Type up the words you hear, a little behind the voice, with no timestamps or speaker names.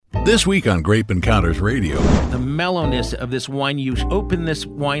This week on Grape Encounters Radio. The mellowness of this wine, you open this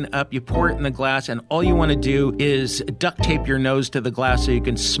wine up, you pour it in the glass, and all you want to do is duct tape your nose to the glass so you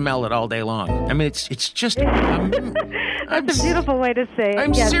can smell it all day long. I mean, it's just... That's a beautiful way to say it.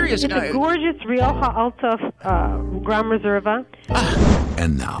 I'm serious. It's a gorgeous Rioja Alta Gran Reserva.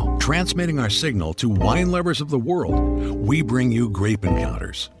 And now, transmitting our signal to wine lovers of the world, we bring you Grape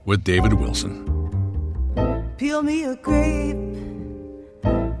Encounters with David Wilson. Peel me a grape,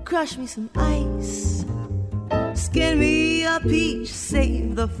 crush me some ice, skin me a peach,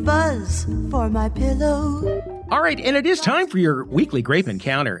 save the fuzz for my pillow. All right, and it is time for your weekly Grape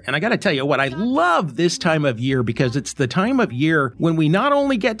Encounter. And I got to tell you what, I love this time of year because it's the time of year when we not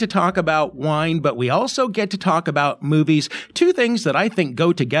only get to talk about wine, but we also get to talk about movies, two things that I think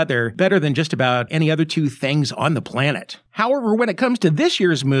go together better than just about any other two things on the planet. However, when it comes to this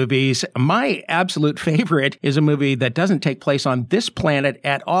year's movies, my absolute favorite is a movie that doesn't take place on this planet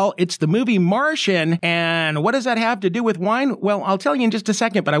at all. It's the movie Martian. And what does that have to do with wine? Well, I'll tell you in just a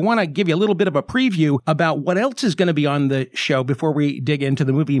second, but I want to give you a little bit of a preview about what else is going to be on the show before we dig into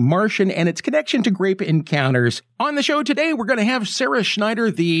the movie Martian and its connection to Grape Encounters. On the show today, we're going to have Sarah Schneider,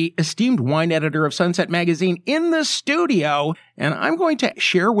 the esteemed wine editor of Sunset Magazine, in the studio. And I'm going to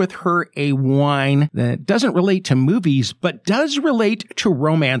share with her a wine that doesn't relate to movies, but does relate to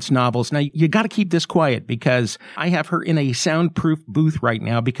romance novels. Now, you got to keep this quiet because I have her in a soundproof booth right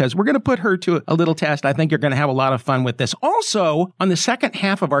now because we're going to put her to a little test. I think you're going to have a lot of fun with this. Also, on the second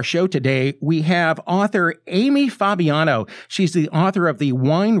half of our show today, we have author Amy Fabiano. She's the author of The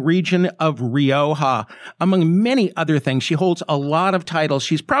Wine Region of Rioja. Among many other things, she holds a lot of titles.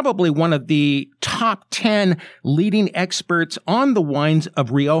 She's probably one of the top 10 leading experts on the wines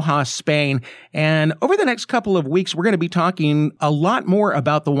of Rioja, Spain. And over the next couple of weeks, we're going to be talking a lot more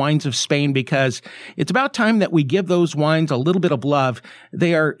about the wines of Spain because it's about time that we give those wines a little bit of love.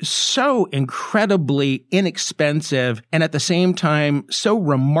 They are so incredibly inexpensive and at the same time so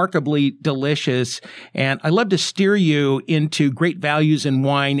remarkably delicious. And I love to steer you into great values in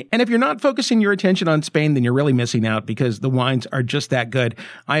wine. And if you're not focusing your attention on Spain, then you're really missing out because the wines are just that good.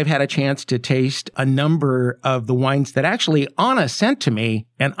 I've had a chance to taste a number of the wines that actually Anna sent to me,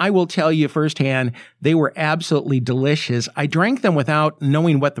 and I will tell you firsthand, they were absolutely delicious. I drank them without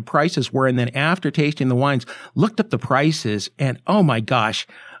knowing what the prices were, and then after tasting the wines, looked up the prices, and oh my gosh,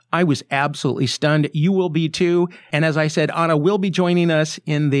 I was absolutely stunned. You will be too. And as I said, Anna will be joining us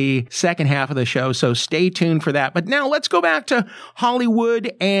in the second half of the show, so stay tuned for that. But now let's go back to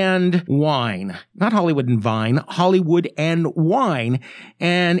Hollywood and wine. Not Hollywood and Vine, Hollywood and wine.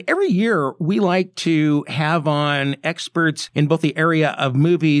 And every year we like to have on experts in both the area of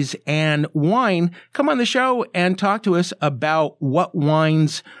movies and wine come on the show and talk to us about what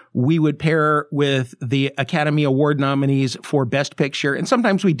wines we would pair with the Academy Award nominees for Best Picture. And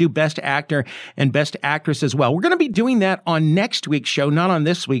sometimes we do Best Actor and Best Actress as well. We're going to be doing that on next week's show, not on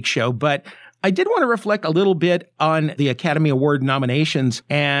this week's show, but I did want to reflect a little bit on the Academy Award nominations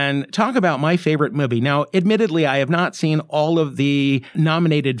and talk about my favorite movie. Now, admittedly, I have not seen all of the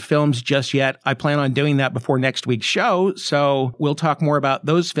nominated films just yet. I plan on doing that before next week's show, so we'll talk more about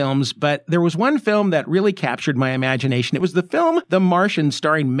those films. But there was one film that really captured my imagination. It was the film The Martian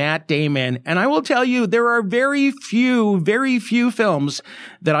starring Matt Damon. And I will tell you, there are very few films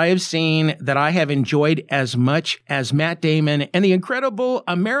that I have seen that I have enjoyed as much as Matt Damon and the incredible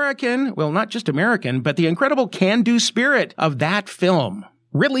American, well, not just American, but the incredible can-do spirit of that film.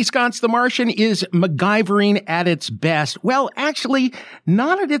 Ridley Scott's The Martian is MacGyvering at its best. Well, actually,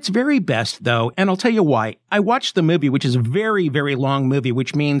 not at its very best, though, and I'll tell you why. I watched the movie, which is a very, very long movie,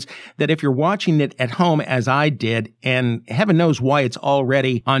 which means that if you're watching it at home, as I did, and heaven knows why it's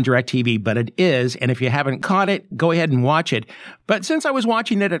already on DirecTV, but it is, and if you haven't caught it, go ahead and watch it. But since I was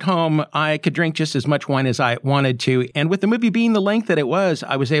watching it at home, I could drink just as much wine as I wanted to, and with the movie being the length that it was,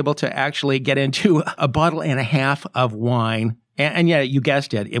 I was able to actually get into a bottle and a half of wine. And yeah, you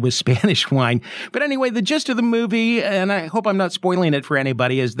guessed it. It was Spanish wine. But anyway, the gist of the movie, and I hope I'm not spoiling it for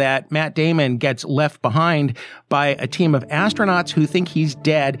anybody, is that Matt Damon gets left behind by a team of astronauts who think he's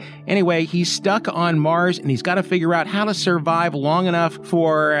dead. Anyway, he's stuck on Mars and he's got to figure out how to survive long enough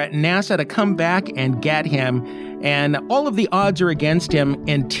for NASA to come back and get him. And all of the odds are against him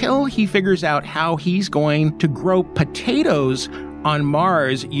until he figures out how he's going to grow potatoes on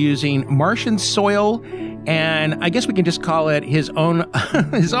Mars using Martian soil and I guess we can just call it his own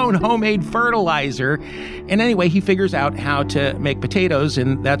his own homemade fertilizer. And anyway, he figures out how to make potatoes,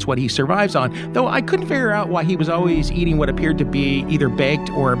 and that's what he survives on. Though I couldn't figure out why he was always eating what appeared to be either baked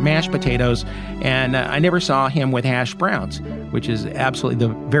or mashed potatoes, and I never saw him with hash browns, which is absolutely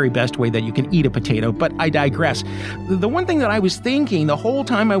the very best way that you can eat a potato, but I digress. The one thing that I was thinking the whole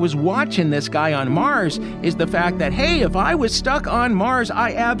time I was watching this guy on Mars is the fact that, hey, if I was stuck on Mars,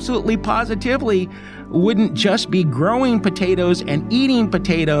 I absolutely positively wouldn't just be growing potatoes and eating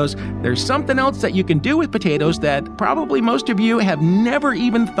potatoes. There's something else that you can do with potatoes that probably most of you have never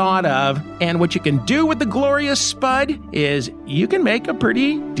even thought of. And what you can do with the glorious spud is you can make a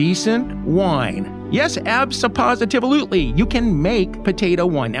pretty decent wine. Yes, abso-positively, you can make potato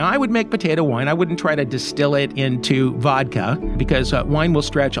wine. Now, I would make potato wine. I wouldn't try to distill it into vodka because wine will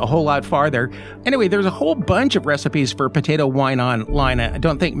stretch a whole lot farther. Anyway, there's a whole bunch of recipes for potato wine online. I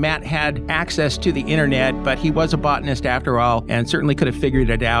don't think Matt had access to the internet, but he was a botanist after all and certainly could have figured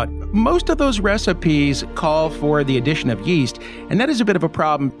it out. Most of those recipes call for the addition of yeast, and that is a bit of a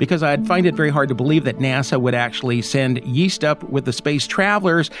problem because I'd find it very hard to believe that NASA would actually send yeast up with the space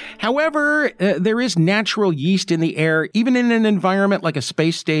travelers. However, there is natural yeast in the air, even in an environment like a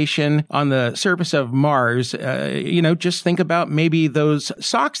space station on the surface of Mars. Just think about maybe those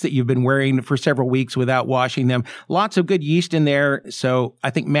socks that you've been wearing for several weeks without washing them. Lots of good yeast in there, so I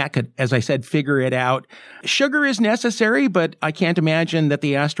think Matt could, as I said, figure it out. Sugar is necessary, but I can't imagine that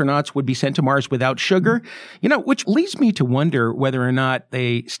the astronauts would be sent to Mars without sugar, which leads me to wonder whether or not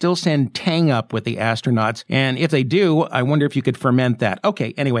they still send Tang up with the astronauts. And if they do, I wonder if you could ferment that.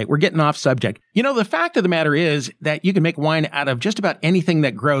 Okay, anyway, we're getting off subject. The fact of the matter is that you can make wine out of just about anything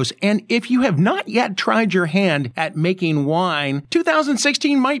that grows. And if you have not yet tried your hand at making wine,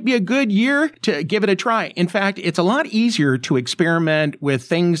 2016 might be a good year to give it a try. In fact, it's a lot easier to experiment with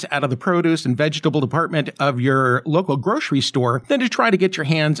things out of the produce and vegetable department of your local grocery store than to try to get your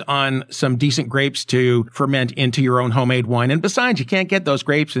hands on some decent grapes to ferment into your own homemade wine. And besides, you can't get those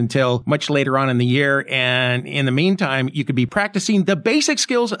grapes until much later on in the year. And in the meantime, you could be practicing the basic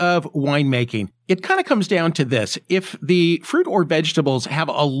skills of winemaking. It kind of comes down to this. If the fruit or vegetables have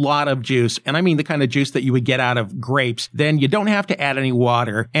a lot of juice, and I mean the kind of juice that you would get out of grapes, then you don't have to add any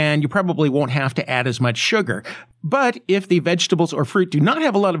water, and you probably won't have to add as much sugar. But if the vegetables or fruit do not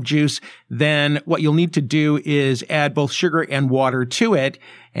have a lot of juice, then what you'll need to do is add both sugar and water to it,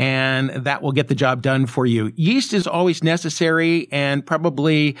 and that will get the job done for you. Yeast is always necessary, and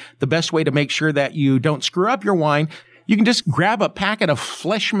probably the best way to make sure that you don't screw up your wine. You can just grab a packet of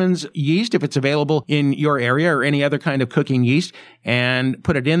Fleischmann's yeast if it's available in your area or any other kind of cooking yeast and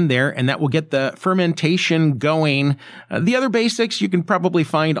put it in there, and that will get the fermentation going. The other basics you can probably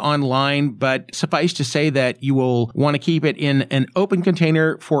find online, but suffice to say that you will want to keep it in an open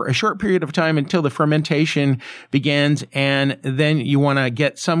container for a short period of time until the fermentation begins, and then you want to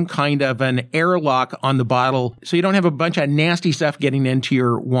get some kind of an airlock on the bottle so you don't have a bunch of nasty stuff getting into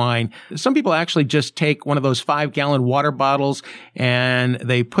your wine. Some people actually just take one of those 5-gallon water bottles and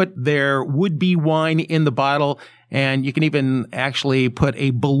they put their would-be wine in the bottle, and you can even actually put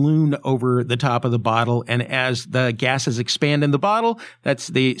a balloon over the top of the bottle, and as the gases expand in the bottle, that's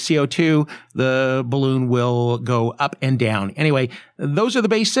the CO2, the balloon will go up and down. Anyway, those are the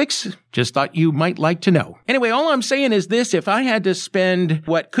basics. Just thought you might like to know. Anyway, all I'm saying is this: if I had to spend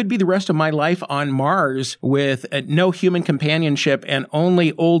what could be the rest of my life on Mars with no human companionship and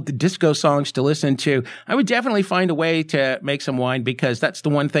only old disco songs to listen to, I would definitely find a way to make some wine, because that's the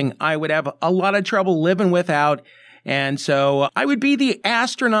one thing I would have a lot of trouble living without. And so I would be the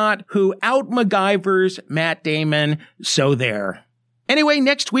astronaut who out-MacGyvers Matt Damon. So there. Anyway,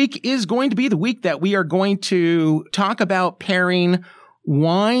 next week is going to be the week that we are going to talk about pairing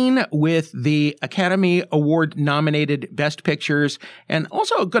wine with the Academy Award nominated Best Pictures, and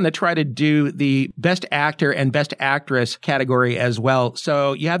also going to try to do the Best Actor and Best Actress category as well.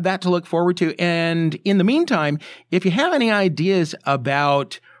 So you have that to look forward to. And in the meantime, if you have any ideas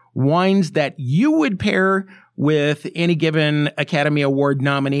about wines that you would pair with any given Academy Award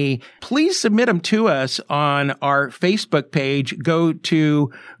nominee, please submit them to us on our Facebook page. Go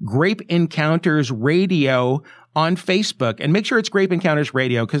to Grape Encounters Radio on Facebook, and make sure it's Grape Encounters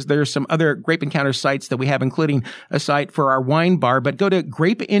Radio, because there's some other Grape Encounters sites that we have, including a site for our wine bar. But go to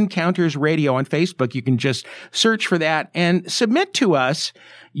Grape Encounters Radio on Facebook. You can just search for that and submit to us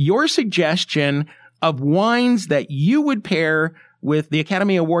your suggestion of wines that you would pair with the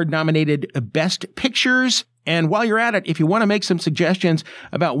Academy Award nominated Best Pictures And while you're at it, if you want to make some suggestions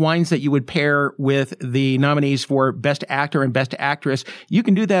about wines that you would pair with the nominees for Best Actor and Best Actress, you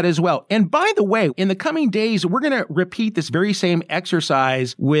can do that as well. And by the way, in the coming days, we're going to repeat this very same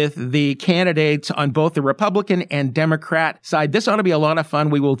exercise with the candidates on both the Republican and Democrat side. This ought to be a lot of fun.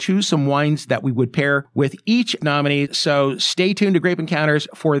 We will choose some wines that we would pair with each nominee. So stay tuned to Grape Encounters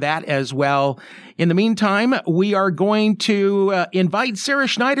for that as well. In the meantime, we are going to invite Sarah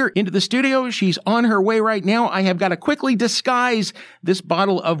Schneider into the studio. She's on her way right now. I have got to quickly disguise this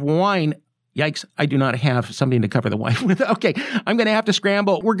bottle of wine. Yikes, I do not have something to cover the wine with. Okay, I'm going to have to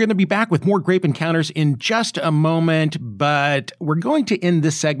scramble. We're going to be back with more Grape Encounters in just a moment, but we're going to end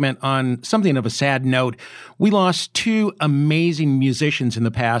this segment on something of a sad note. We lost two amazing musicians in the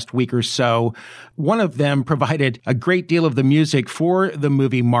past week or so. One of them provided a great deal of the music for the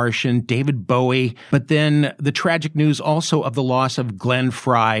movie Martian, David Bowie, but then the tragic news also of the loss of Glenn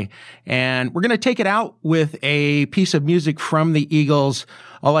Frey. And we're going to take it out with a piece of music from the Eagles.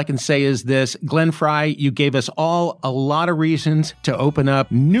 All I can say is this, Glenn Frey, you gave us all a lot of reasons to open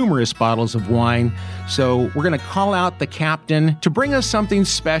up numerous bottles of wine. So we're going to call out the captain to bring us something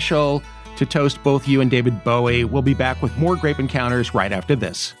special to toast both you and David Bowie. We'll be back with more Grape Encounters right after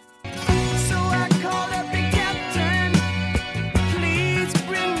this.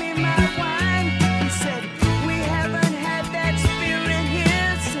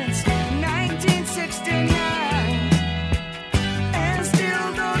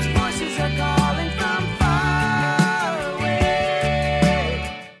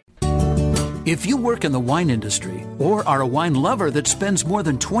 If you work in the wine industry or are a wine lover that spends more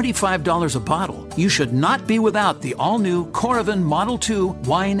than $25 a bottle, you should not be without the all-new Coravin Model 2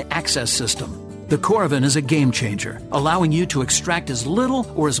 Wine Access System. The Coravin is a game changer, allowing you to extract as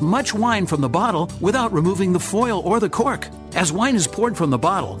little or as much wine from the bottle without removing the foil or the cork. As wine is poured from the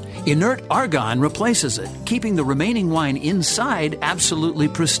bottle, inert argon replaces it, keeping the remaining wine inside absolutely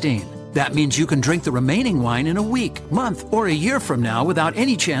pristine. That means you can drink the remaining wine in a week, month, or a year from now without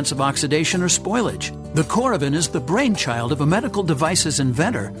any chance of oxidation or spoilage. The Coravin is the brainchild of a medical devices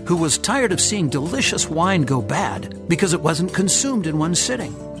inventor who was tired of seeing delicious wine go bad because it wasn't consumed in one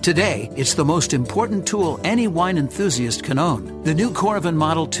sitting. Today, it's the most important tool any wine enthusiast can own. The new Coravin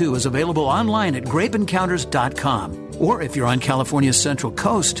Model 2 is available online at grapeencounters.com. Or if you're on California's Central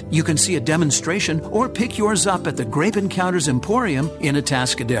Coast, you can see a demonstration or pick yours up at the Grape Encounters Emporium in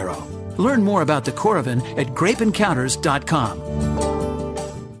Atascadero. Learn more about the Coravin at grapeencounters.com.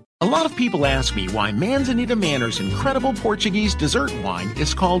 A lot of people ask me why Manzanita Manor's incredible Portuguese dessert wine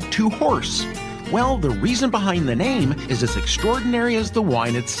is called Two Horse. Well, the reason behind the name is as extraordinary as the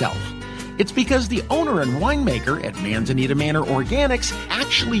wine itself. It's because the owner and winemaker at Manzanita Manor Organics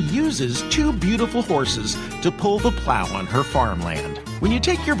actually uses two beautiful horses to pull the plow on her farmland. When you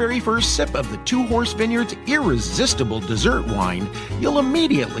take your very first sip of the Two Horse Vineyard's irresistible dessert wine, you'll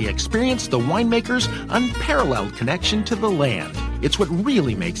immediately experience the winemaker's unparalleled connection to the land. It's what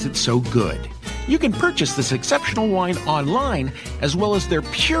really makes it so good. You can purchase this exceptional wine online, as well as their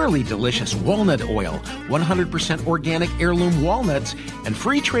purely delicious walnut oil, 100% organic heirloom walnuts, and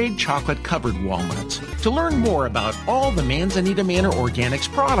free trade chocolate-covered walnuts. To learn more about all the Manzanita Manor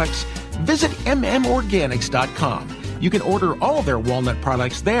Organics products, visit mmorganics.com. You can order all their walnut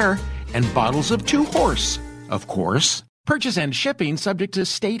products there, and bottles of Two Horse, of course. Purchase and shipping subject to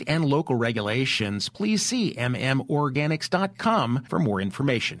state and local regulations. Please see mmorganics.com for more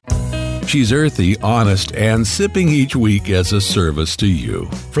information. She's earthy, honest, and sipping each week as a service to you.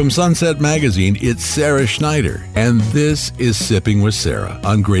 From Sunset Magazine, it's Sarah Schneider, and this is Sipping with Sarah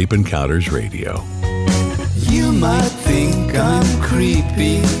on Grape Encounters Radio. You might think I'm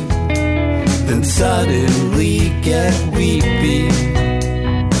creepy, then suddenly get weepy.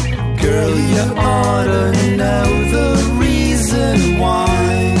 Girl, you ought to know the reason why.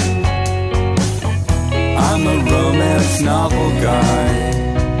 I'm a romance novel guy.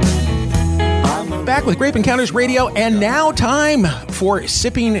 Back with Grape Encounters Radio, and now time for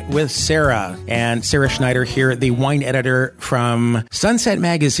Sipping with Sarah. And Sarah Schneider here, the wine editor from Sunset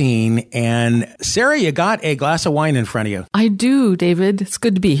Magazine. And Sarah, you got a glass of wine in front of you. I do, David. It's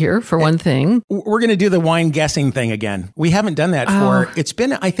good to be here, for one thing. We're going to do the wine guessing thing again. We haven't done that it's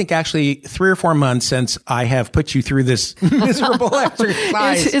been, I think, actually 3 or 4 months since I have put you through this miserable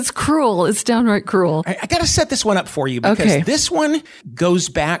exercise. It's cruel. It's downright cruel. I got to set this one up for you because this one goes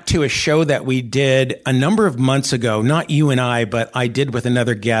back to a show that we did a number of months ago. Not you and I, but I did with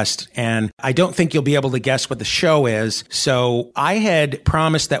another guest, and I don't think you'll be able to guess what the show is. So I had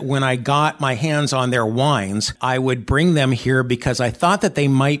promised that when I got my hands on their wines, I would bring them here because I thought that they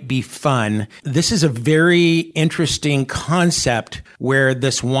might be fun. This is a very interesting concept where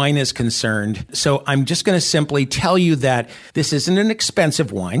this wine is concerned. So I'm just going to simply tell you that this isn't an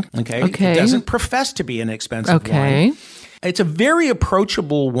expensive wine. Okay. It doesn't profess to be an expensive wine. It's a very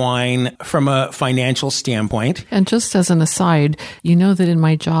approachable wine from a financial standpoint. And just as an aside, you know that in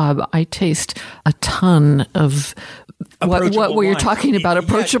my job, I taste a ton of what were you talking about?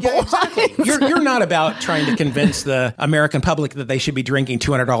 Approachable exactly. wines. You're not about trying to convince the American public that they should be drinking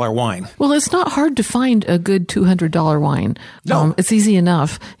 $200 wine. Well, it's not hard to find a good $200 wine. No. It's easy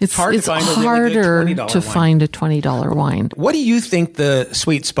enough. It's harder to find a $20 wine. What do you think the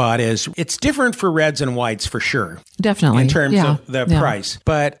sweet spot is? It's different for reds and whites for sure. Definitely. In terms of the price.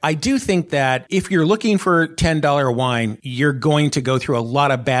 But I do think that if you're looking for $10 wine, you're going to go through a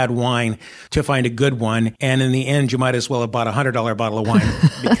lot of bad wine to find a good one. And in the end, you might as well have bought a $100 bottle of wine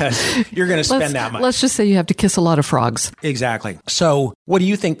because you're going to spend that much. Let's just say you have to kiss a lot of frogs. Exactly. So what do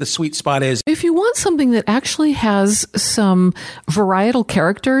you think the sweet spot is? If you want something that actually has some varietal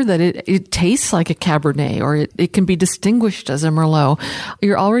character, that it tastes like a Cabernet or it can be distinguished as a Merlot,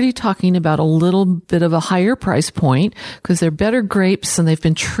 you're already talking about a little bit of a higher price point because they're better grapes and they've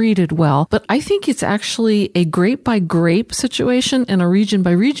been treated well. But I think it's actually a grape by grape situation and a region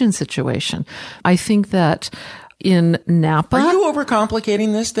by region situation. I think that in Napa. Are you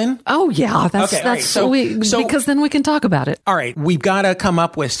overcomplicating this then? Oh yeah, that's right. because then we can talk about it. All right, we've got to come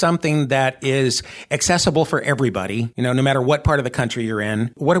up with something that is accessible for everybody, no matter what part of the country you're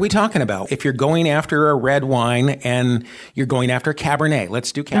in. What are we talking about? If you're going after a red wine and you're going after Cabernet,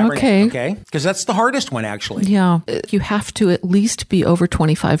 let's do Cabernet, okay? Because that's the hardest one actually. Yeah, you have to at least be over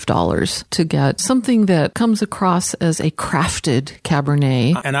 $25 to get something that comes across as a crafted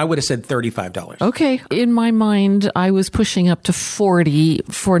Cabernet. And I would have said $35. Okay, in my mind, I was pushing up to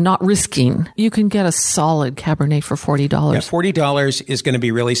 $40 for not risking. You can get a solid Cabernet for $40. Yeah, $40 is going to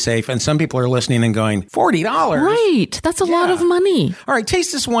be really safe. And some people are listening and going, $40? Right. That's a lot of money. All right.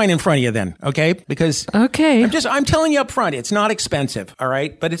 Taste this wine in front of you then. Okay. Because I'm telling you up front, it's not expensive. All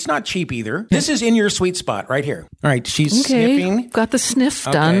right. But it's not cheap either. This is in your sweet spot right here. All right. She's sniffing. Got the sniff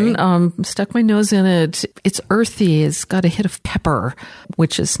done. Stuck my nose in it. It's earthy. It's got a hit of pepper,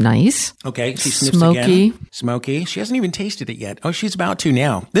 which is nice. Okay. She sniffs again. Smoky. She hasn't even tasted it yet. Oh, she's about to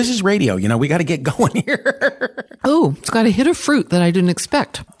now. This is radio. We got to get going here. Oh, it's got a hit of fruit that I didn't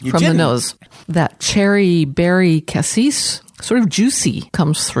expect the nose. That cherry berry cassis, sort of juicy,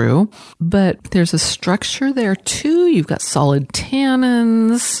 comes through, but there's a structure there too. You've got solid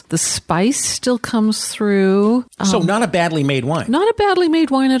tannins. The spice still comes through. So not a badly made wine. Not a badly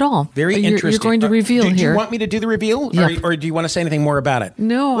made wine at all. Very interesting. You're going to reveal here. Do you want me to do the reveal, or do you want to say anything more about it?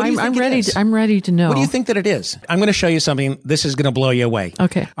 No, I'm ready. I'm ready to know. What do you think that it is? I'm going to show you something. This is going to blow you away.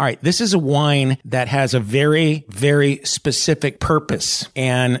 Okay. All right. This is a wine that has a very, very specific purpose.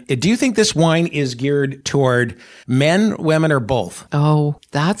 And do you think this wine is geared toward men, women, or both? Oh,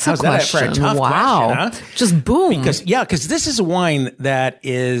 that's a question. How's that for a tough question, huh? Just boom. Because this is a wine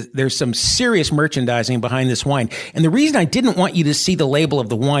there's some serious merchandising behind this wine. And the reason I didn't want you to see the label of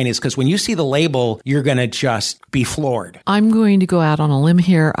the wine is because when you see the label, you're going to just be floored. I'm going to go out on a limb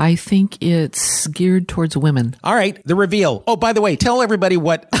here. I think it's geared towards women. All right. The reveal. Oh, by the way, tell everybody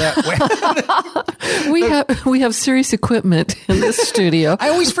what we have serious equipment in this studio. I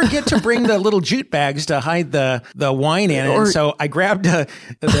always forget to bring the little jute bags to hide the wine in. And so I grabbed the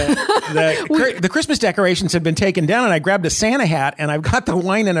Christmas decorations had been taken down, and I grabbed a Santa hat, and I've got the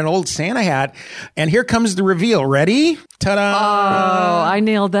wine in an old Santa hat. And here comes the reveal. Ready? Ta-da! Oh, I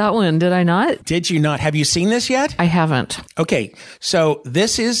nailed that one. Did I not? Did you not? Have you seen this yet? I haven't. Okay. So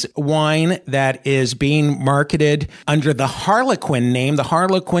this is wine that is being marketed under the Harlequin name, the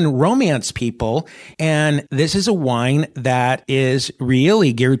Harlequin Romance People. And this is a wine that is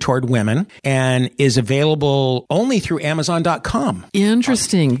really geared toward women and is available only through Amazon.com.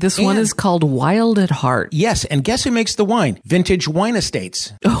 Interesting. This one is called Wild at Heart. Yes. And guess who makes the wine? Vintage Wine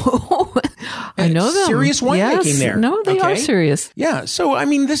Estates. Oh, I know them. Serious winemaking there. No, they are serious. Yeah. So, I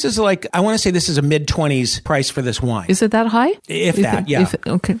mean, this is I want to say this is a mid-20s price for this wine. Is it that high? If that, yeah.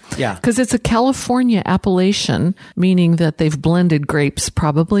 Okay. Yeah. Because it's a California appellation, meaning that they've blended grapes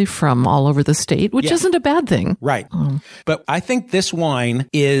probably from all over the state, which isn't a bad thing. Right. But I think this wine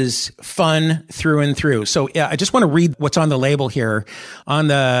is fun through and through. So, yeah, I just want to read what's on the label here. On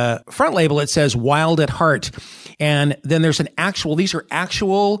the front label, it says Wild at Heart. And then there's these are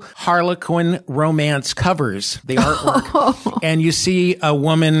actual Harlequin romance covers, the artwork. And you see a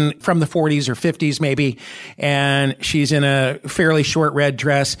woman from the 40s or 50s maybe, and she's in a fairly short red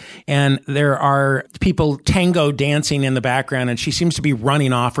dress, and there are people tango dancing in the background, and she seems to be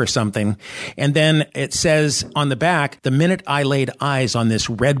running off or something. And then it says on the back, the minute I laid eyes on this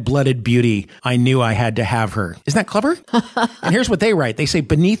red-blooded beauty, I knew I had to have her. Isn't that clever? And here's what they write. They say,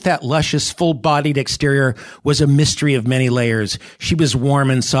 beneath that luscious, full-bodied exterior was a mystery of many layers. She was warm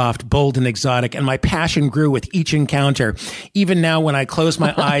and soft, bold and exotic, and my passion grew with each encounter. Even now, when I close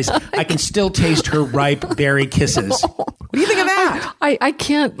my eyes, I can still taste her ripe berry kisses. What do you think of that? I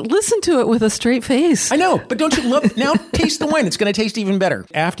can't listen to it with a straight face. I know, but don't you love... Now taste the wine. It's going to taste even better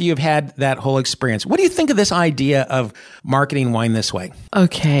after you've had that whole experience. What do you think of this idea of marketing wine this way?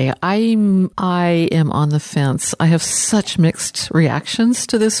 Okay, I am on the fence. I have such mixed reactions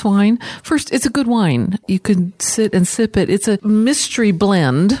to this wine. First, it's a good wine. You can sit and sip it. It's a mystery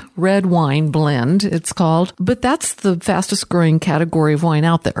blend, red wine blend, it's called. But that's the fastest growing category of wine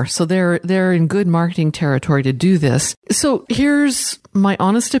out there. So they're in good marketing territory to do this. So here's my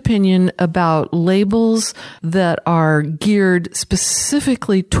honest opinion about labels that are geared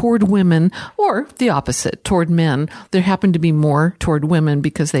specifically toward women, or the opposite, toward men. There happen to be more toward women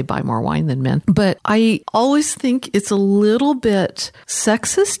because they buy more wine than men. But I always think it's a little bit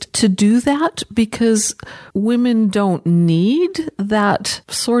sexist to do that because women don't need that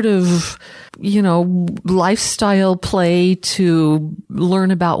sort of, lifestyle play to learn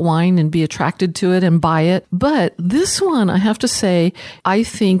about wine and be attracted to it and buy it. But this one, I have to say, I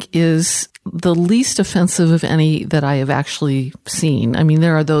think is the least offensive of any that I have actually seen. I mean,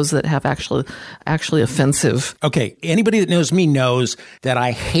 there are those that have actually offensive. Okay. Anybody that knows me knows that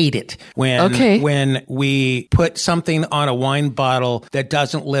I hate it when we put something on a wine bottle that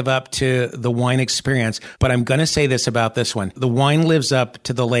doesn't live up to the wine experience. But I'm going to say this about this one. The wine lives up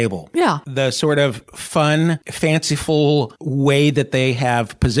to the label. Yeah. The sort of fun, fanciful way that they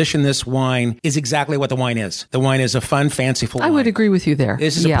have positioned this wine is exactly what the wine is. The wine is a fun, fanciful wine. I would agree with you there.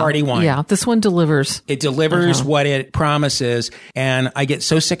 This is a party wine. Yeah. This one delivers. It delivers what it promises. And I get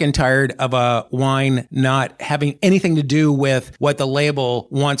so sick and tired of a wine not having anything to do with what the label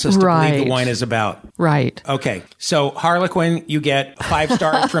wants us to believe the wine is about. Right. Okay. So Harlequin, you get 5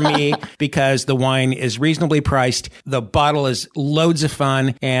 stars from me because the wine is reasonably priced. The bottle is loads of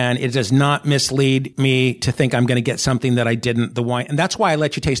fun and it does not mislead me to think I'm going to get something that I didn't. The wine. And that's why I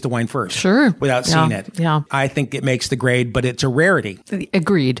let you taste the wine first. Sure. Without seeing it. Yeah. I think it makes the grade, but it's a rarity.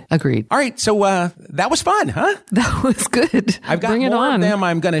 Agreed. All right, so that was fun, huh? That was good. I've got more of them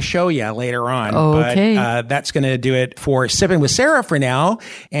I'm going to show you later on. Okay. But that's going to do it for Sipping with Sarah for now.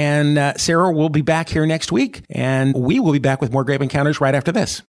 And Sarah will be back here next week. And we will be back with more Grape Encounters right after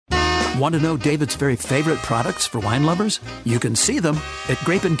this. Want to know David's very favorite products for wine lovers? You can see them at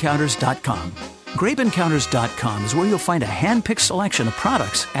grapeencounters.com. GrapeEncounters.com is where you'll find a hand-picked selection of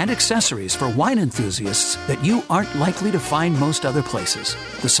products and accessories for wine enthusiasts that you aren't likely to find most other places.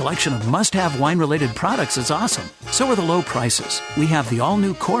 The selection of must-have wine-related products is awesome. So are the low prices. We have the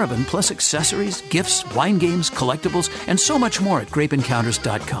all-new Coravin plus accessories, gifts, wine games, collectibles, and so much more at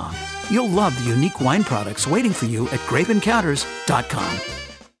GrapeEncounters.com. You'll love the unique wine products waiting for you at GrapeEncounters.com.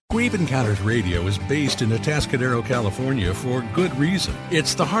 Grape Encounters Radio is based in Atascadero, California for good reason.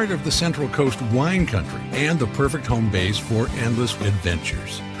 It's the heart of the Central Coast wine country and the perfect home base for endless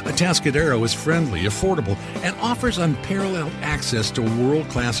adventures. Atascadero is friendly, affordable, and offers unparalleled access to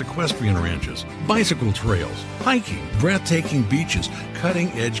world-class equestrian ranches, bicycle trails, hiking, breathtaking beaches,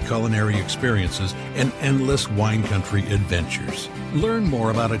 cutting-edge culinary experiences, and endless wine country adventures. Learn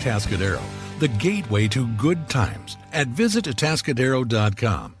more about Atascadero, the gateway to good times, at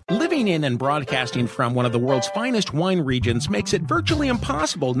visitatascadero.com. Living in and broadcasting from one of the world's finest wine regions makes it virtually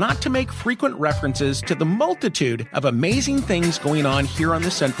impossible not to make frequent references to the multitude of amazing things going on here on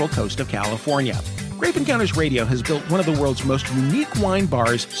the Central Coast of California. Grape Encounters Radio has built one of the world's most unique wine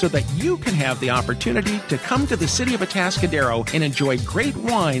bars so that you can have the opportunity to come to the city of Atascadero and enjoy great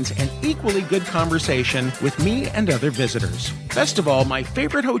wines and equally good conversation with me and other visitors. Best of all, my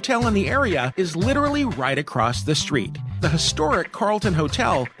favorite hotel in the area is literally right across the street. The historic Carlton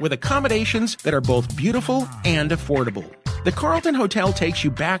Hotel with accommodations that are both beautiful and affordable. The Carlton Hotel takes you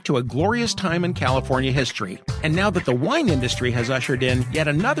back to a glorious time in California history. And now that the wine industry has ushered in yet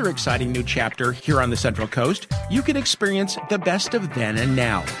another exciting new chapter here on the Central Coast, you can experience the best of then and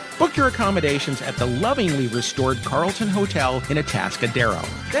now. Book your accommodations at the lovingly restored Carlton Hotel in Atascadero.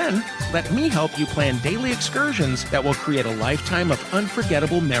 Then, let me help you plan daily excursions that will create a lifetime of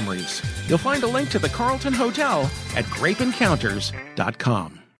unforgettable memories. You'll find a link to the Carlton Hotel at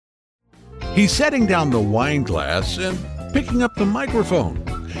grapeencounters.com. He's setting down the wine glass and picking up the microphone.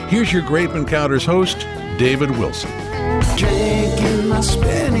 Here's your Grape Encounters host, David Wilson. Drinking my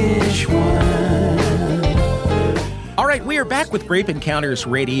Spanish wine. All right, we are back with Grape Encounters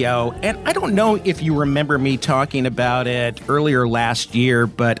Radio, and I don't know if you remember me talking about it earlier last year,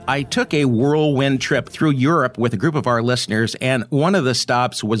 but I took a whirlwind trip through Europe with a group of our listeners, and one of the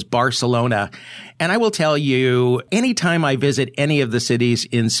stops was Barcelona. And I will tell you, anytime I visit any of the cities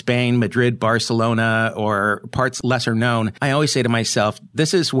in Spain, Madrid, Barcelona, or parts lesser known, I always say to myself,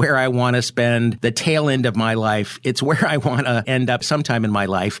 this is where I want to spend the tail end of my life. It's where I want to end up sometime in my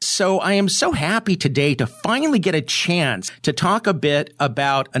life. So I am so happy today to finally get a chance to talk a bit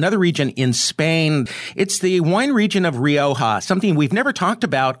about another region in Spain. It's the wine region of Rioja, something we've never talked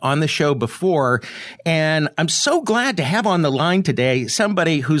about on the show before. And I'm so glad to have on the line today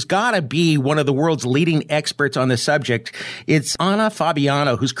somebody who's got to be one of the world's leading experts on the subject. It's Ana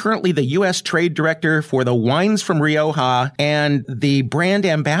Fabiano, who's currently the U.S. Trade Director for the Wines from Rioja and the brand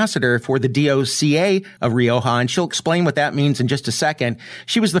ambassador for the DOCA of Rioja. And she'll explain what that means in just a second.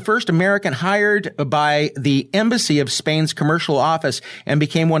 She was the first American hired by the Embassy of Spain's commercial office and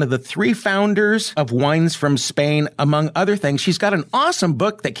became one of the 3 founders of Wines from Spain, among other things. She's got an awesome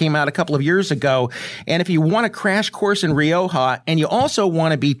book that came out a couple of years ago. And if you want a crash course in Rioja and you also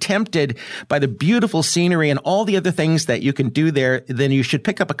want to be tempted by the beautiful scenery and all the other things that you can do there, then you should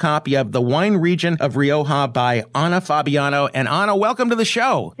pick up a copy of The Wine Region of Rioja by Ana Fabiano. And Ana, welcome to the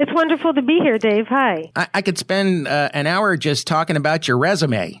show. It's wonderful to be here, Dave. Hi. I could spend an hour just talking about your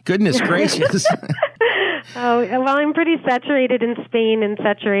resume. Goodness gracious. Oh, well, I'm pretty saturated in Spain and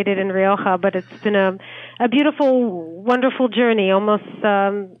saturated in Rioja, but it's been a beautiful, wonderful journey. Almost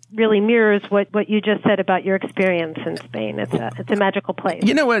really mirrors what you just said about your experience in Spain. It's a magical place.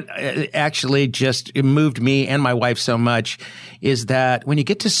 You know what actually just moved me and my wife so much is that when you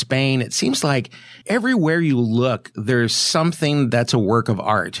get to Spain, it seems like everywhere you look, there's something that's a work of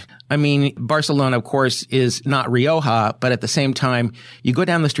art. I mean, Barcelona, of course, is not Rioja, but at the same time, you go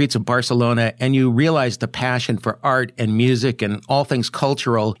down the streets of Barcelona and you realize the passion for art and music and all things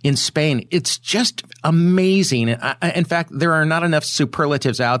cultural in Spain. It's just amazing. In fact, there are not enough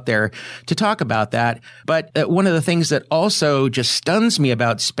superlatives out there to talk about that. But one of the things that also just stuns me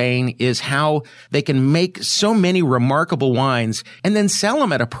about Spain is how they can make so many remarkable wines and then sell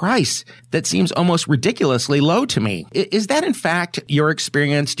them at a price that seems almost ridiculously low to me. Is that, in fact, your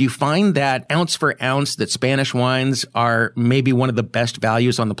experience? Do you find that ounce for ounce that Spanish wines are maybe one of the best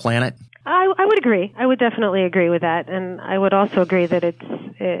values on the planet? I would agree. I would definitely agree with that. And I would also agree that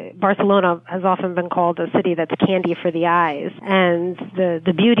Barcelona has often been called a city that's candy for the eyes. And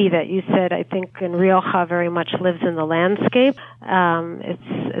the beauty that you said, I think in Rioja very much lives in the landscape.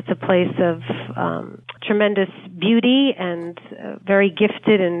 It's a place of tremendous beauty and very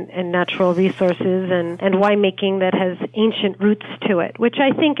gifted in natural resources and winemaking that has ancient roots to it, which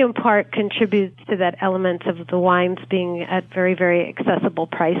I think in part contributes to that element of the wines being at very, very accessible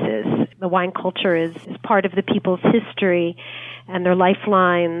prices. The wine culture is part of the people's history and their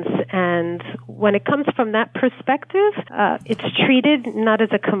lifelines. And when it comes from that perspective, it's treated not as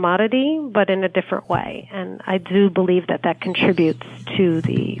a commodity, but in a different way. And I do believe that contributes to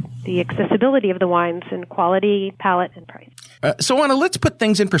the accessibility of the wines in quality, palate, and price. So, Ana, let's put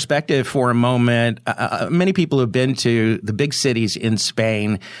things in perspective for a moment. Many people have been to the big cities in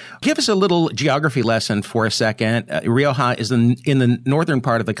Spain. Give us a little geography lesson for a second. Rioja is in the northern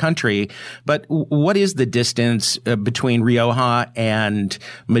part of the country, but what is the distance between Rioja and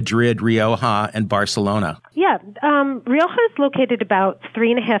Madrid, Rioja, and Barcelona? Yeah, Rioja is located about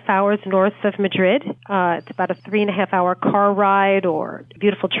 3.5 hours north of Madrid. It's about a 3.5-hour car ride or a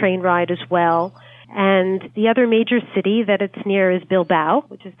beautiful train ride as well. And the other major city that it's near is Bilbao,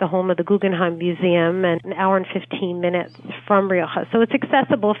 which is the home of the Guggenheim Museum, and an hour and 15 minutes from Rioja. So it's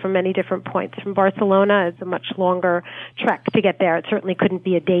accessible from many different points. From Barcelona, it's a much longer trek to get there. It certainly couldn't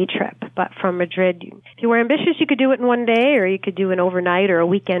be a day trip. But from Madrid, if you were ambitious, you could do it in one day, or you could do an overnight or a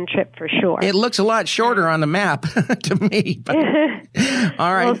weekend trip for sure. It looks a lot shorter on the map to me. But,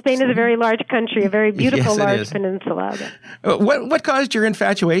 all right. Well, Spain is a very large country, a very beautiful large peninsula. What caused your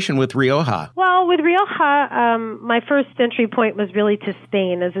infatuation with Rioja? Well, with Rioja, my first entry point was really to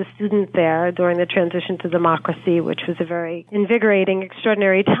Spain as a student there during the transition to democracy, which was a very invigorating,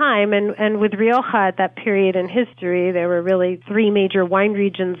 extraordinary time. And with Rioja at that period in history, there were really 3 major wine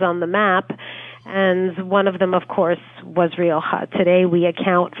regions on the map. And one of them, of course, was Rioja. Today, we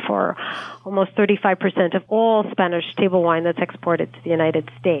account for almost 35% of all Spanish table wine that's exported to the United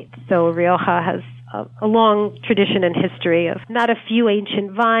States. So Rioja has a long tradition and history of not a few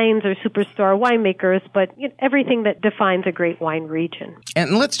ancient vines or superstar winemakers, but everything that defines a great wine region.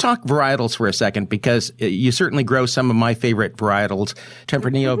 And let's talk varietals for a second, because you certainly grow some of my favorite varietals,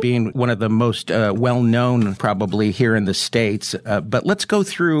 Tempranillo being one of the most well-known probably here in the States. But let's go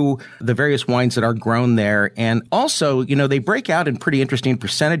through the various wines that are grown there. And also, they break out in pretty interesting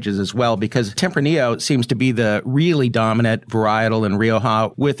percentages as well, because Tempranillo seems to be the really dominant varietal in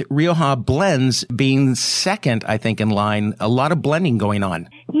Rioja, with Rioja blends being second, I think, in line. A lot of blending going on.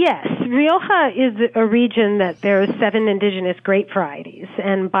 Yes, Rioja is a region that there are 7 indigenous grape varieties,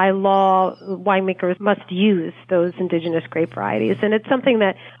 and by law, winemakers must use those indigenous grape varieties. And it's something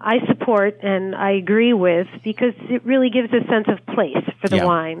that I support and I agree with, because it really gives a sense of place for the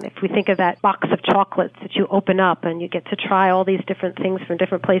wine. If we think of that box of chocolates that you open up and you get to try all these different things from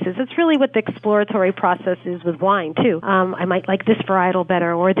different places, it's really what the exploratory process is with wine, too. I might like this varietal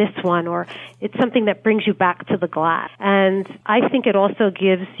better, or this one, or it's something that brings you back to the glass. And I think it also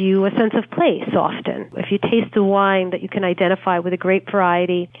gives you a sense of place often. If you taste a wine that you can identify with a grape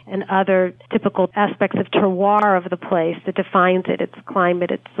variety and other typical aspects of terroir of the place that defines it, its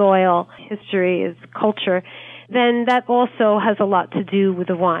climate, its soil, history, its culture, then that also has a lot to do with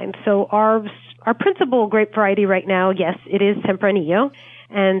the wine. So our principal grape variety right now, yes, it is Tempranillo.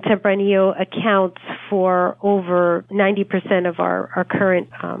 And Tempranillo accounts for over 90% of our current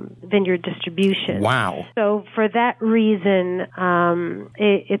vineyard distribution. Wow. So for that reason,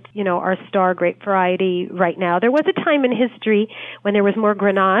 it's our star grape variety right now. There was a time in history when there was more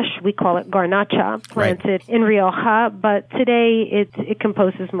Grenache, we call it Garnacha, planted in Rioja, but today it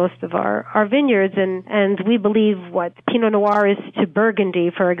composes most of our vineyards, and we believe what Pinot Noir is to Burgundy,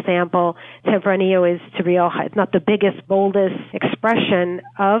 for example, Tempranillo is to Rioja. It's not the biggest, boldest expression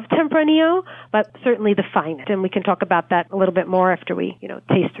of Tempranillo, but certainly the finest. And we can talk about that a little bit more after we,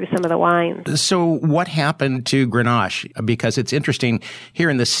 taste through some of the wines. So what happened to Grenache? Because it's interesting, here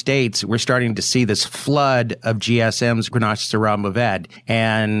in the States, we're starting to see this flood of GSM's Grenache Syrah Mourvèdre.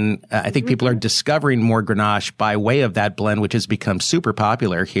 And I think people are discovering more Grenache by way of that blend, which has become super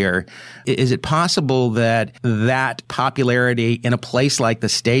popular here. Is it possible that popularity in a place like the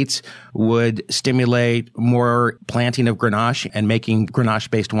States would stimulate more planting of Grenache and making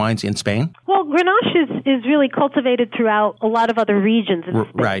Grenache-based wines in Spain? Well, Grenache is really cultivated throughout a lot of other regions in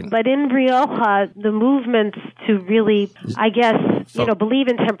Spain. Right. But in Rioja, the movement to really, I guess, believe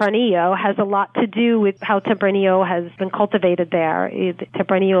in Tempranillo has a lot to do with how Tempranillo has been cultivated there.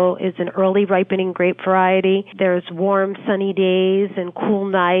 Tempranillo is an early ripening grape variety. There's warm, sunny days and cool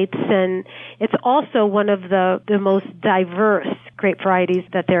nights, and it's also one of the most diverse grape varieties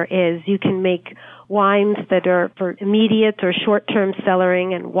that there is. You can make wines that are for immediate or short-term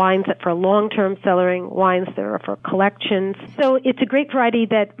cellaring, and wines that for long-term cellaring, wines that are for collections. So it's a grape variety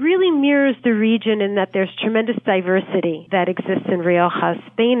that really mirrors the region in that there's tremendous diversity that exists in Rioja.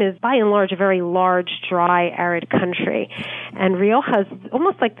 Spain is, by and large, a very large, dry, arid country. And Rioja is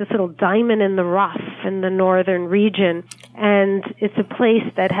almost like this little diamond in the rough in the northern region. And it's a place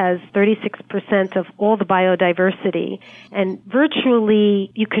that has 36% of all the biodiversity. And virtually,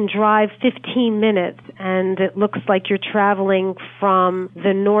 you can drive 15 minutes and it looks like you're traveling from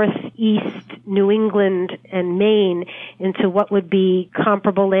the northeast New England and Maine into what would be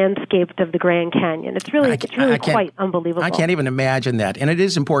comparable landscapes of the Grand Canyon. It's really quite unbelievable. I can't even imagine that. And it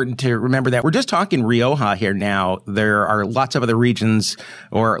is important to remember that we're just talking Rioja here now. There are lots of other regions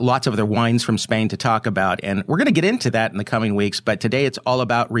or lots of other wines from Spain to talk about, and we're going to get into that in the coming weeks. But today it's all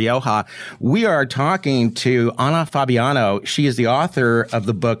about Rioja. We are talking to Ana Fabiano. She is the author of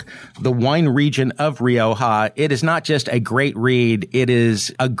the book, The Wine Region of Rioja. It is not just a great read. It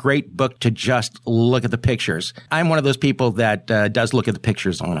is a great book to just look at the pictures. I'm one of those people that does look at the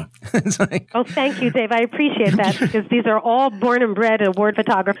pictures, Ana. Oh, thank you, Dave. I appreciate that, because these are all born and bred award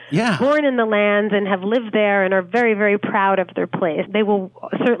photographers, born in the land and have lived there and are very, very proud of their place. They will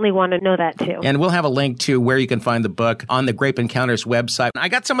certainly want to know that, too. And we'll have a link to where you can find the book on the Grape Encounters website. I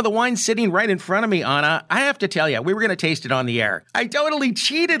got some of the wine sitting right in front of me, Ana. I have to tell you, we were going to taste it on the air. I totally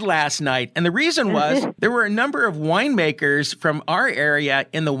cheated last night, and the reason was there were a number of winemakers from our area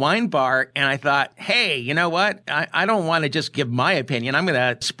in the wine bar, and I thought, hey, you know what? I don't want to just give my opinion. I'm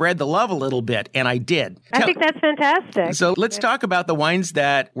going to spread the love a little bit, and I did. I think that's fantastic. So let's talk about the wines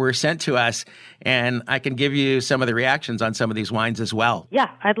that were sent to us, and I can give you some of the reactions on some of these wines as well. Yeah,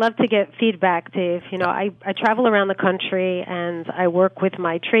 I'd love to get feedback, Dave. I travel around the country, and I work with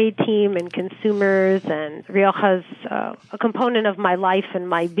my trade team and consumers, and Rioja's a component of my life and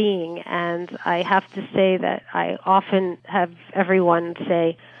my being, and I have to say that I often have everyone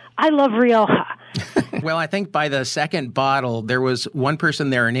say, I love Rioja. Well, I think by the second bottle, there was one person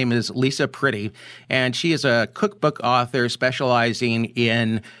there. Her name is Lisa Pretty, and she is a cookbook author specializing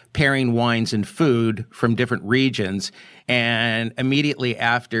in pairing wines and food from different regions. And immediately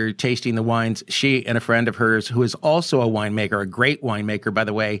after tasting the wines, she and a friend of hers, who is also a winemaker, a great winemaker, by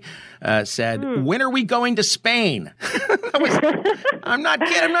the way, said, when are we going to Spain? I'm not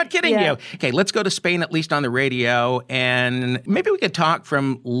kidding you. Okay, let's go to Spain, at least on the radio. And maybe we could talk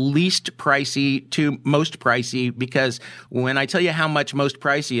from least pricey to most pricey, because when I tell you how much most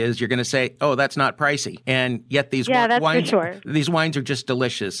pricey is, you're going to say, oh, that's not pricey. And yet these wines, these wines are just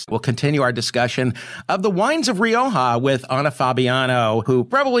delicious. We'll continue our discussion of the wines of Rioja with Ana Fabiano, who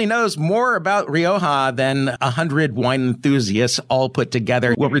probably knows more about Rioja than 100 wine enthusiasts all put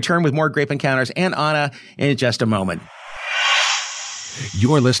together. We'll return with more Grape Encounters and Ana in just a moment.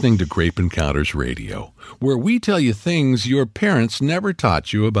 You're listening to Grape Encounters Radio, where we tell you things your parents never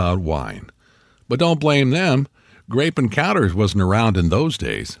taught you about wine. But don't blame them. Grape Encounters wasn't around in those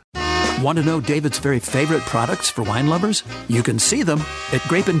days. Want to know David's very favorite products for wine lovers? You can see them at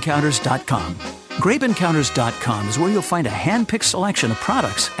grapeencounters.com. GrapeEncounters.com is where you'll find a hand-picked selection of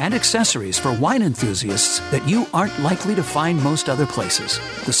products and accessories for wine enthusiasts that you aren't likely to find most other places.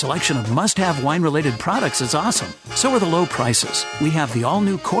 The selection of must-have wine-related products is awesome. So are the low prices. We have the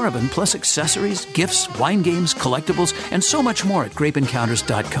all-new Coravin plus accessories, gifts, wine games, collectibles, and so much more at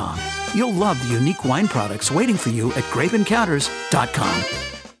GrapeEncounters.com. You'll love the unique wine products waiting for you at GrapeEncounters.com.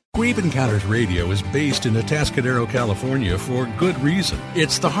 Grape Encounters Radio is based in Atascadero, California for good reason.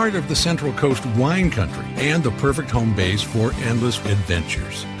 It's the heart of the Central Coast wine country and the perfect home base for endless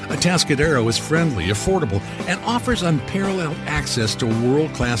adventures. Atascadero is friendly, affordable, and offers unparalleled access to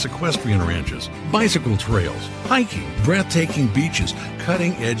world-class equestrian ranches, bicycle trails, hiking, breathtaking beaches,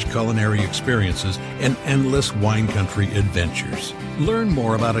 cutting-edge culinary experiences, and endless wine country adventures. Learn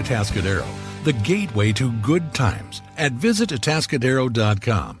more about Atascadero, the gateway to good times, at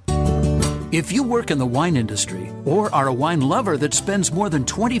visitatascadero.com. If you work in the wine industry or are a wine lover that spends more than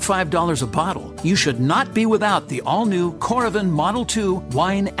 $25 a bottle, you should not be without the all-new Coravin Model 2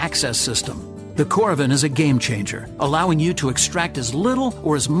 Wine Access System. The Coravin is a game changer, allowing you to extract as little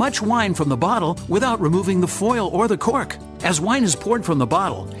or as much wine from the bottle without removing the foil or the cork. As wine is poured from the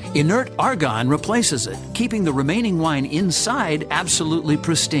bottle, inert argon replaces it, keeping the remaining wine inside absolutely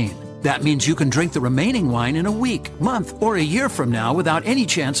pristine. That means you can drink the remaining wine in a week, month, or a year from now without any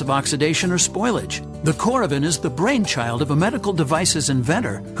chance of oxidation or spoilage. The Coravin is the brainchild of a medical devices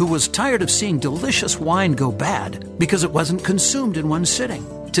inventor who was tired of seeing delicious wine go bad because it wasn't consumed in one sitting.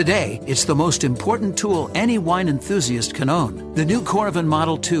 Today, it's the most important tool any wine enthusiast can own. The new Coravin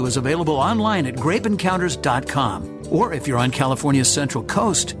Model 2 is available online at grapeencounters.com. Or if you're on California's Central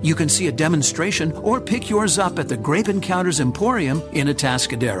Coast, you can see a demonstration or pick yours up at the Grape Encounters Emporium in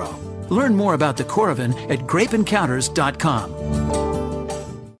Atascadero. Learn more about the Coravin at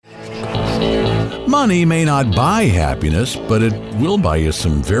grapeencounters.com. Money may not buy happiness, but it will buy you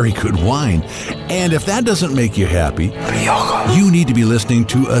some very good wine. And if that doesn't make you happy, Rioja, you need to be listening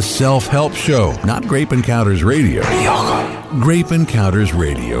to a self-help show, not Grape Encounters Radio. Rioja. Grape Encounters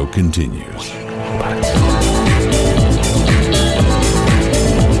Radio continues.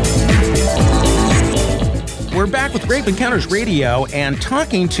 We're back with Grape Encounters Radio and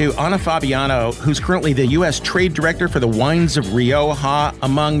talking to Ana Fabiano, who's currently the U.S. Trade Director for the Wines of Rioja.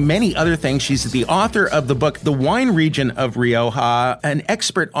 Among many other things, she's the author of the book, The Wine Region of Rioja, an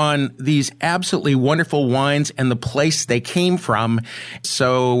expert on these absolutely wonderful wines and the place they came from.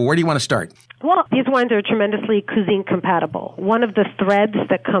 So where do you want to start? Well, these wines are tremendously cuisine compatible. One of the threads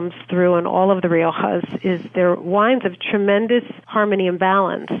that comes through in all of the Riojas is they're wines of tremendous harmony and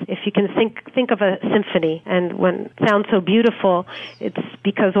balance. If you can think of a symphony, and when it sounds so beautiful, it's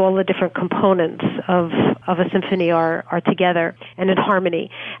because all the different components of a symphony are together and in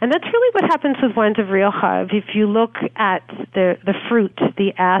harmony. And that's really what happens with wines of Rioja. If you look at the fruit,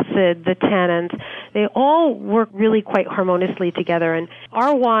 the acid, the tannins, they all work really quite harmoniously together. And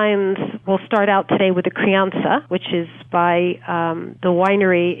our wines will start out today with the Crianza, which is by the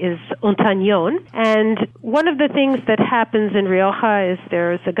winery is Ontañón. And one of the things that happens in Rioja is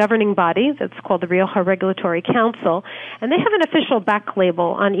there's a governing body that's called the Rioja Regulatory Council, and they have an official back label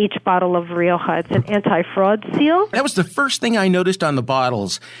on each bottle of Rioja. It's an anti-fraud seal. That was the first thing I noticed on the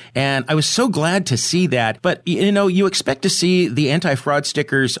bottles, and I was so glad to see that. But, you know, you expect to see the anti-fraud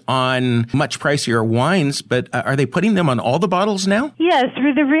stickers on much pricier wines, but are they putting them on all the bottles now? Yes,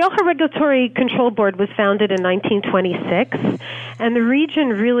 the Rioja Regulatory Regulatory Control Board was founded in 1926, and the region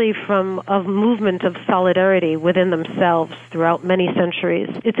really of movement of solidarity within themselves throughout many centuries.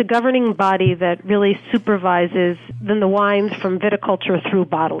 It's a governing body that really supervises the wines from viticulture through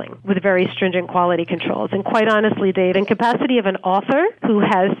bottling with very stringent quality controls. And quite honestly, Dave, in capacity of an author who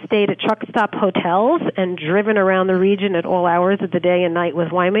has stayed at truck stop hotels and driven around the region at all hours of the day and night with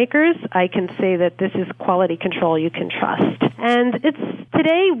winemakers, I can say that this is quality control you can trust. And it's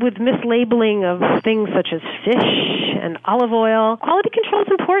today with mislabeling of things such as fish and olive oil, quality control is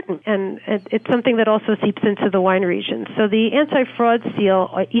important, and it's something that also seeps into the wine region. So the anti-fraud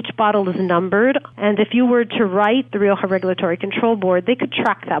seal, each bottle is numbered, and if you were to write the Rioja Regulatory Control Board, they could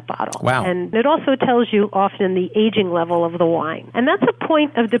track that bottle. Wow. And it also tells you often the aging level of the wine. And that's a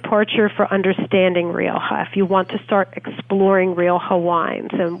point of departure for understanding Rioja if you want to start exploring Rioja wines.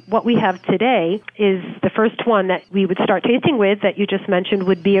 And what we have today is the first one that we would start tasting with that you just mentioned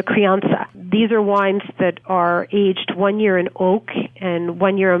would be a Crianza. These are wines that are aged 1 year in oak and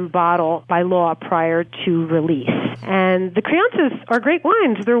 1 year in bottle by law prior to release. And the Crianzas are great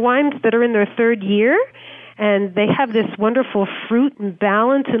wines. They're wines that are in their third year, and they have this wonderful fruit and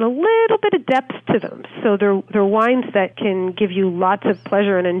balance and a little bit of depth to them. So they're wines that can give you lots of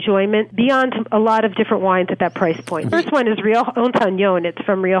pleasure and enjoyment beyond a lot of different wines at that price point. First one is Rioja Ontañón. It's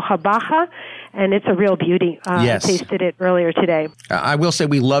from Rioja Baja, and it's a real beauty. Yes. I tasted it earlier today. I will say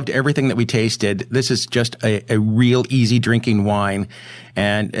we loved everything that we tasted. This is just a real easy drinking wine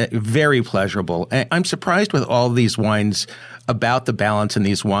and very pleasurable. I'm surprised with all these wines about the balance in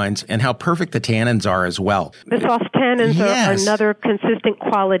these wines and how perfect the tannins are as well. The soft tannins are another consistent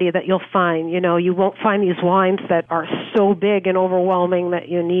quality that you'll find. You know, you won't find these wines that are so big and overwhelming that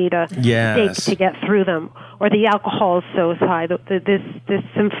you need a steak to get through them, or the alcohol is so high. This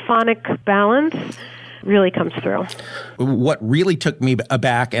symphonic balance really comes through. What really took me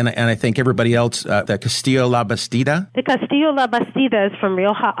aback, and I think everybody else, the Castillo La Bastida. The Castillo La Bastida is from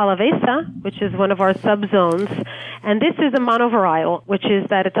Rioja Alavesa, which is one of our subzones. And this is a monovarietal, which is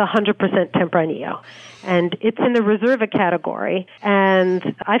that it's 100% Tempranillo. And it's in the Reserva category.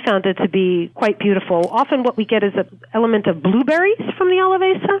 And I found it to be quite beautiful. Often what we get is an element of blueberries from the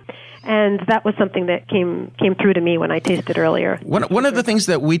Alavesa. And that was something that came through to me when I tasted earlier. One of the things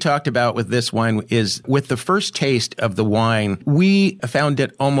that we talked about with this wine is with the first taste of the wine, we found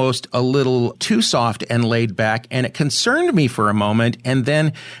it almost a little too soft and laid back, and it concerned me for a moment. And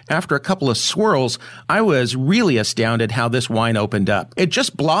then after a couple of swirls, I was really astounded how this wine opened up. It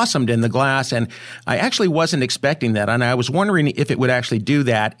just blossomed in the glass, and I actually wasn't expecting that. And I was wondering if it would actually do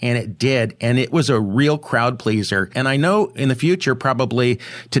that, and it did. And it was a real crowd pleaser. And I know in the future probably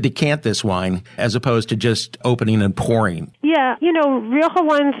to decant this wine as opposed to just opening and pouring. Yeah, you know, Rioja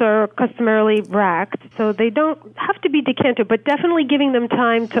wines are customarily racked, so they don't have to be decanted, but definitely giving them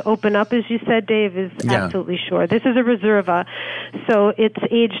time to open up, as you said, Dave, is absolutely sure. This is a Reserva, so it's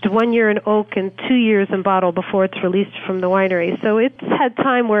aged 1 year in oak and 2 years in bottle before it's released from the winery. So it's had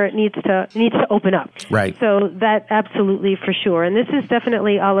time where it needs to open up. Right. So that absolutely for sure. And this is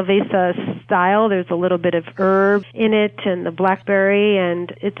definitely Alavesa style. There's a little bit of herb in it and the blackberry,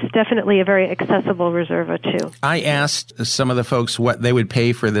 and it's definitely a very accessible Reserva too. I asked some of the folks what they would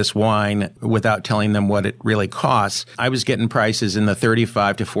pay for this wine without telling them what it really costs. I was getting prices in the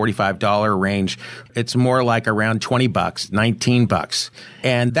 $35 to $45 range. It's more like around $20, $19.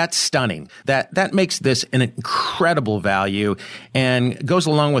 And that's stunning. That makes this an incredible value and goes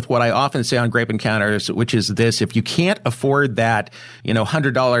along with what I often say on Grape Encounters, which is this: if you can't afford that,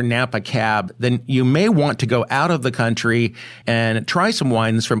 $100 Napa cab, then you may want to go out of the country and try some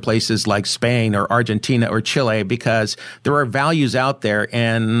wines from places like Spain or Argentina or Chile, because there are values out there.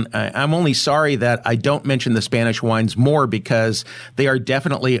 And I'm only sorry that I don't mention the Spanish wines more, because they are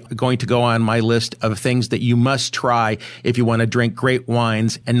definitely going to go on my list of things that you must try if you want to drink great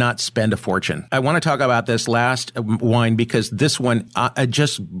wines and not spend a fortune. I want to talk about this last wine because this one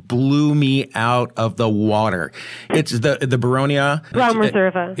just blew me out of the water. It's the Baronia Grand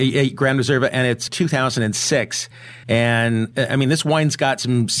Reserva. Grand Reserva, and it's 2006. And I mean, this wine's got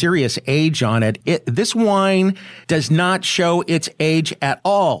some serious age on it. This wine does not show its age at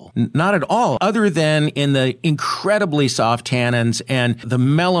all. Not at all. Other than in the incredibly soft tannins and the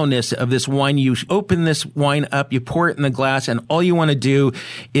mellowness of this wine. You open this wine up, you pour it in the glass, and all you want to do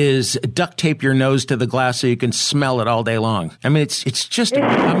is duct tape your nose to the glass so you can smell it all day long. I mean, it's just...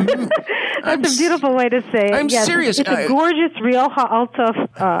 That's a beautiful way to say it. I'm serious. It's a gorgeous Rioja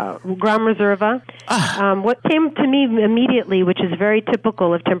Alta Gran Reserva. What came to me immediately, which is very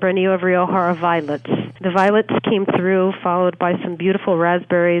typical of Tempranillo of Rioja, are violets. The violets came through, followed by some beautiful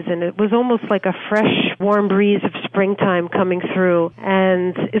raspberries, and it was almost like a fresh warm breeze of springtime coming through,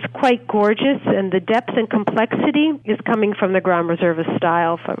 and it's quite gorgeous, and the depth and complexity is coming from the Grand Reserva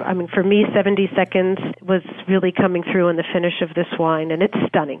style. For me, 70 seconds was really coming through in the finish of this wine, and it's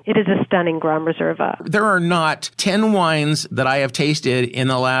stunning. It is a stunning Grand Reserva. There are not 10 wines that I have tasted in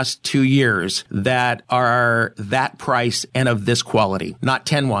the last 2 years that are that price and of this quality. Not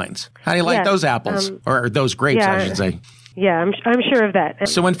 10 wines. How do you like those apples? Or those grapes, I should say. Yeah, I'm sure of that.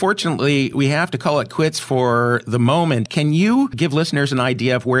 So unfortunately, we have to call it quits for the moment. Can you give listeners an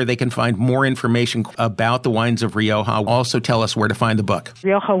idea of where they can find more information about the wines of Rioja? Also tell us where to find the book.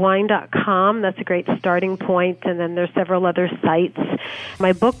 RiojaWine.com, that's a great starting point. And then there's several other sites.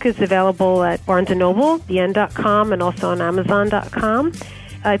 My book is available at Barnes & Noble, BN.com, and also on Amazon.com.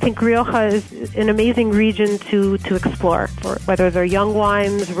 I think Rioja is an amazing region to explore, for whether they're young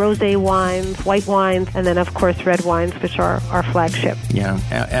wines, rosé wines, white wines, and then, of course, red wines, which are our flagship. Yeah,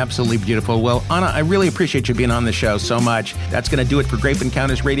 absolutely beautiful. Well, Anna, I really appreciate you being on the show so much. That's going to do it for Grape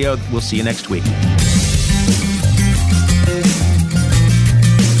Encounters Radio. We'll see you next week.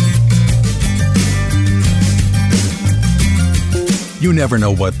 You never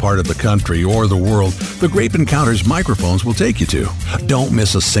know what part of the country or the world the Grape Encounters microphones will take you to. Don't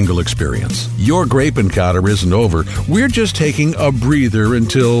miss a single experience. Your Grape Encounter isn't over. We're just taking a breather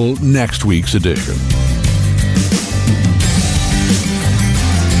until next week's edition.